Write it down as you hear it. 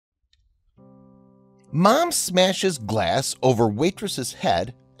Mom smashes glass over waitress's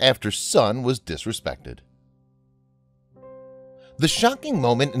head after son was disrespected. The shocking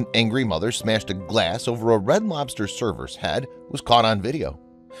moment an angry mother smashed a glass over a Red Lobster server's head was caught on video.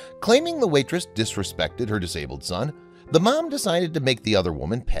 Claiming the waitress disrespected her disabled son, the mom decided to make the other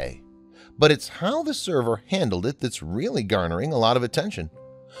woman pay. But it's how the server handled it that's really garnering a lot of attention.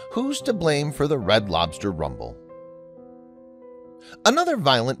 Who's to blame for the Red Lobster rumble? Another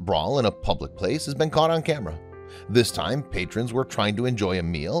violent brawl in a public place has been caught on camera. This time, patrons were trying to enjoy a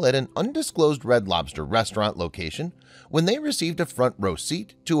meal at an undisclosed Red Lobster restaurant location when they received a front row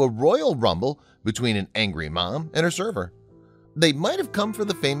seat to a royal rumble between an angry mom and her server. They might have come for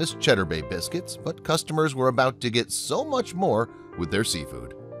the famous Cheddar Bay biscuits, but customers were about to get so much more with their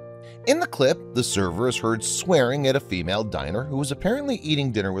seafood. In the clip, the server is heard swearing at a female diner who was apparently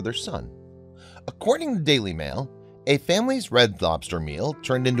eating dinner with her son. According to Daily Mail, a family's Red Lobster meal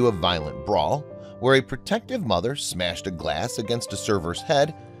turned into a violent brawl where a protective mother smashed a glass against a server's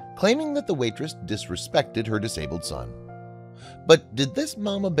head, claiming that the waitress disrespected her disabled son. But did this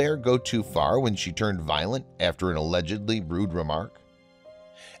mama bear go too far when she turned violent after an allegedly rude remark?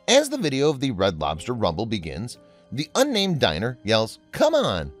 As the video of the Red Lobster rumble begins, the unnamed diner yells, "Come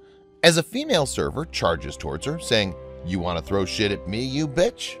on!" as a female server charges towards her, saying, "You want to throw shit at me, you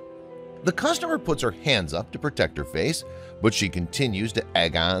bitch?" The customer puts her hands up to protect her face, but she continues to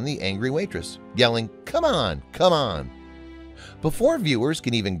egg on the angry waitress, yelling, "Come on, come on!" Before viewers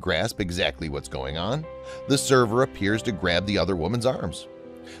can even grasp exactly what's going on, the server appears to grab the other woman's arms.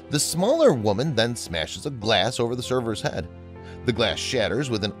 The smaller woman then smashes a glass over the server's head. The glass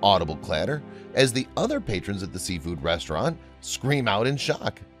shatters with an audible clatter as the other patrons at the seafood restaurant scream out in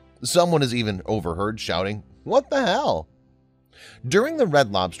shock. Someone is even overheard shouting, "What the hell?" During the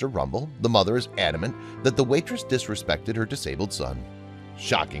Red Lobster rumble, the mother is adamant that the waitress disrespected her disabled son.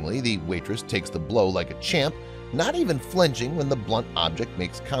 Shockingly, the waitress takes the blow like a champ, not even flinching when the blunt object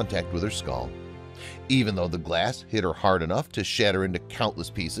makes contact with her skull. Even though the glass hit her hard enough to shatter into countless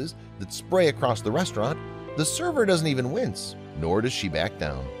pieces that spray across the restaurant, the server doesn't even wince, nor does she back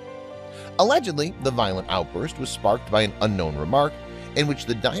down. Allegedly, the violent outburst was sparked by an unknown remark in which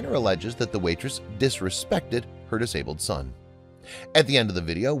the diner alleges that the waitress disrespected her disabled son. At the end of the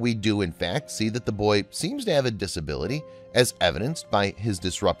video, we do in fact see that the boy seems to have a disability, as evidenced by his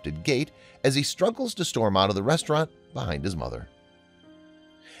disrupted gait as he struggles to storm out of the restaurant behind his mother.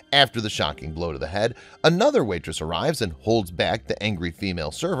 After the shocking blow to the head, another waitress arrives and holds back the angry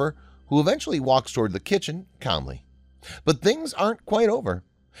female server, who eventually walks toward the kitchen calmly. But things aren't quite over.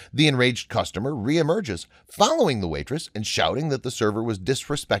 The enraged customer reemerges, following the waitress and shouting that the server was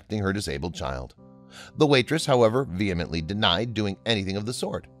disrespecting her disabled child. The waitress, however, vehemently denied doing anything of the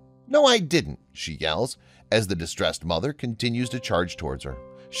sort. "No, I didn't," she yells, as the distressed mother continues to charge towards her,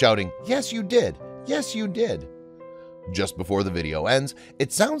 shouting, "Yes, you did! Yes, you did!" Just before the video ends,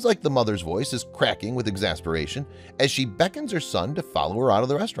 it sounds like the mother's voice is cracking with exasperation as she beckons her son to follow her out of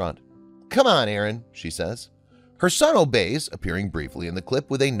the restaurant. "Come on, Aaron," she says. Her son obeys, appearing briefly in the clip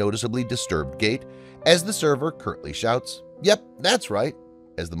with a noticeably disturbed gait, as the server curtly shouts, "Yep, that's right,"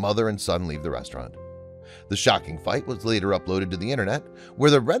 as the mother and son leave the restaurant. The shocking fight was later uploaded to the internet,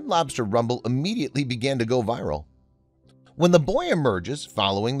 where the Red Lobster rumble immediately began to go viral. When the boy emerges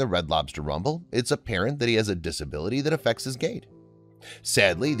following the Red Lobster rumble, it's apparent that he has a disability that affects his gait.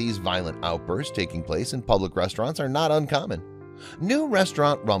 Sadly, these violent outbursts taking place in public restaurants are not uncommon. New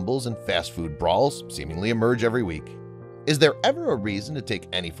restaurant rumbles and fast food brawls seemingly emerge every week. Is there ever a reason to take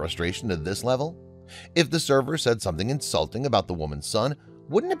any frustration to this level? If the server said something insulting about the woman's son,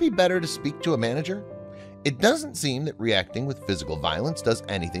 wouldn't it be better to speak to a manager? It doesn't seem that reacting with physical violence does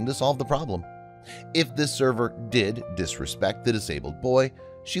anything to solve the problem. If this server did disrespect the disabled boy,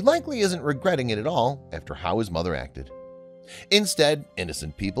 she likely isn't regretting it at all after how his mother acted. Instead,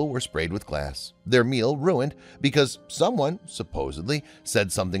 innocent people were sprayed with glass, their meal ruined because someone, supposedly,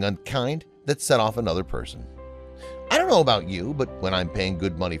 said something unkind that set off another person. I don't know about you, but when I'm paying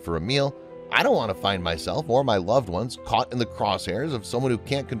good money for a meal, I don't want to find myself or my loved ones caught in the crosshairs of someone who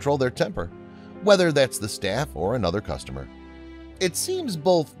can't control their temper, whether that's the staff or another customer. It seems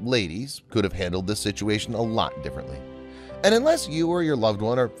both ladies could have handled this situation a lot differently. And unless you or your loved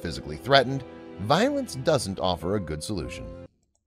one are physically threatened, violence doesn't offer a good solution.